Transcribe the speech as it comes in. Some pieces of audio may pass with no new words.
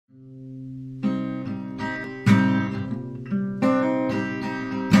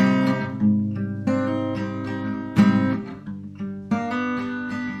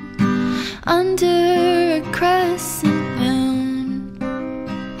under a crescent moon.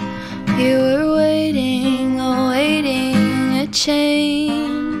 We were waiting, awaiting a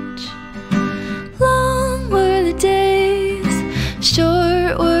change. Long were the days,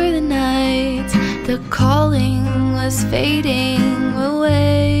 short were the nights. The calling was fading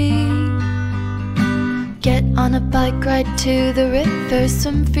away. Get on a bike ride to the river,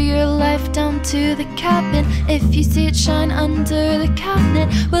 swim for your life down to the cabin. If you see it shine under the cabinet,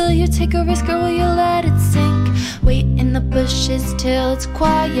 will you take a risk or will you let it sink? Wait in the bushes till it's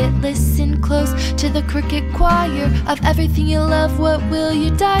quiet, listen close to the cricket choir of everything you love. What will you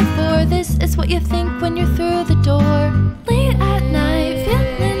die for? This is what you think when you're through the door. Late at night,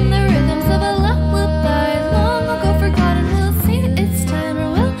 feeling the rhythms of a lullaby long ago forgotten. We'll see it's time, or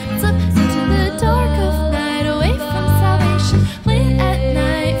we'll slip into the dark of night, away from salvation. Late at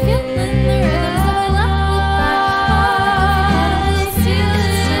night, feeling the rhythms of a lullaby long ago forgotten. We'll see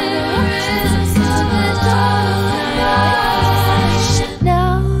it's time, or we'll slip into the dark of night, away from salvation.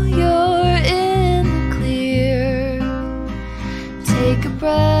 Now you're in the clear. Take a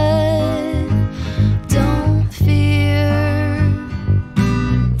breath, don't fear.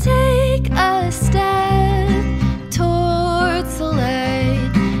 Take a step towards the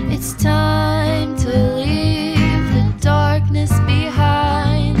light. It's time to leave the darkness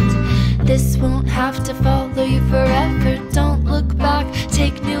behind. This won't have to follow you forever. Don't look back,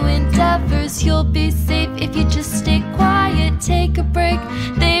 take new endeavors. You'll be safe if you just stay quiet. Take a break,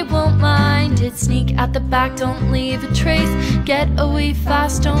 they won't mind it. Sneak out the back, don't leave a trace. Get away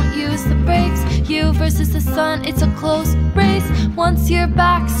fast, don't use the brakes. You versus the sun, it's a close race. Once you're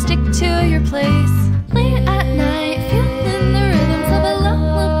back, stick to your place. Late at night,